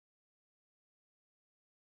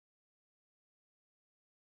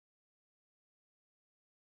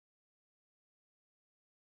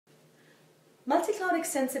Multi-cloud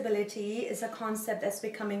extensibility is a concept that's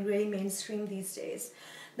becoming really mainstream these days.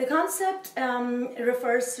 The concept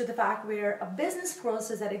refers to the fact where a business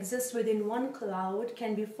process that exists within one cloud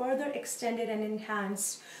can be further extended and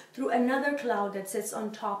enhanced through another cloud that sits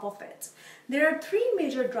on top of it. There are three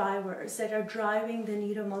major drivers that are driving the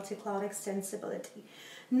need of multi-cloud extensibility.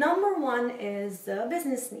 Number one is the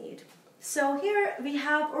business need. So here we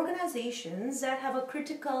have organizations that have a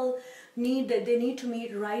critical need that they need to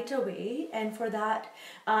meet right away, and for that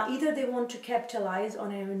either they want to capitalize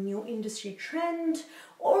on a new industry trend,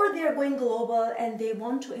 or they're going global and they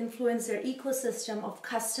want to influence their ecosystem of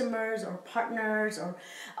customers or partners or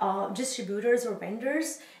distributors or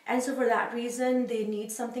vendors, and so for that reason they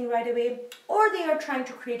need something right away, or they are trying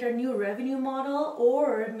to create a new revenue model,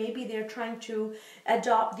 or maybe they're trying to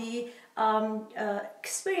adopt the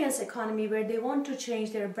experience economy where they want to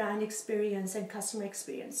change their brand experience and customer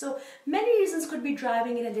experience. So many reasons could be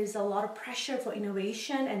driving it, and there's a lot of pressure for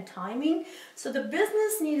innovation and timing. So the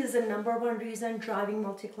business need is the number one reason driving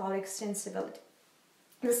multi-cloud extensibility.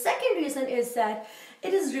 The second reason is that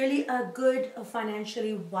it is really a good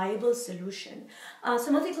financially viable solution.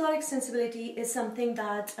 So multi-cloud extensibility is something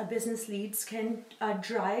that business leads can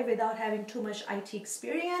drive without having too much IT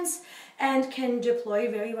experience, and can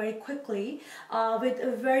deploy very, very quickly with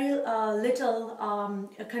a very little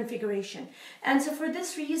configuration. And so for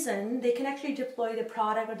this reason, they can actually deploy the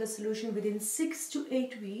product or the solution within 6 to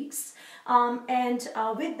 8 weeks. And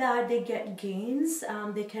with that, they get gains.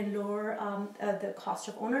 They can lower the cost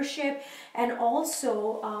of ownership, and also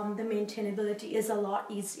the maintainability is a lot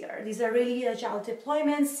easier. These are really agile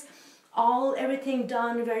deployments, everything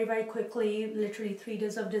done very, very quickly, literally 3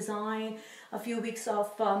 days of design, a few weeks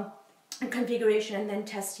of configuration, and then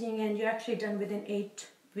testing, and you're actually done within 8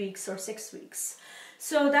 weeks or 6 weeks.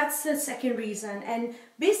 So that's the second reason. And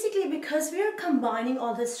basically, because we are combining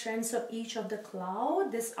all the strengths of each of the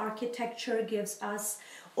cloud, this architecture gives us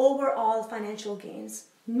overall financial gains.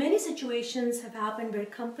 Many situations have happened where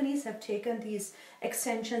companies have taken these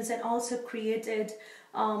extensions and also created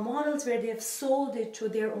models where they have sold it to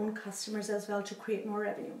their own customers as well to create more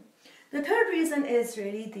revenue. The third reason is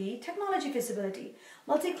really the technology feasibility.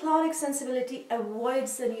 Multi-cloud extensibility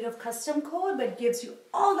avoids the need of custom code, but gives you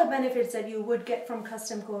all the benefits that you would get from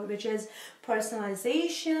custom code, which is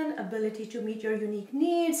personalization, ability to meet your unique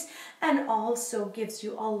needs, and also gives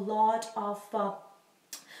you a lot of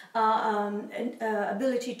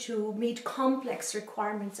ability to meet complex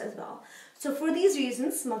requirements as well. So for these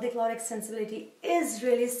reasons, multi-cloud extensibility is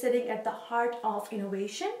really sitting at the heart of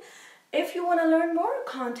innovation. If you want to learn more,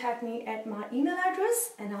 contact me at my email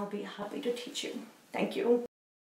address and I'll be happy to teach you. Thank you.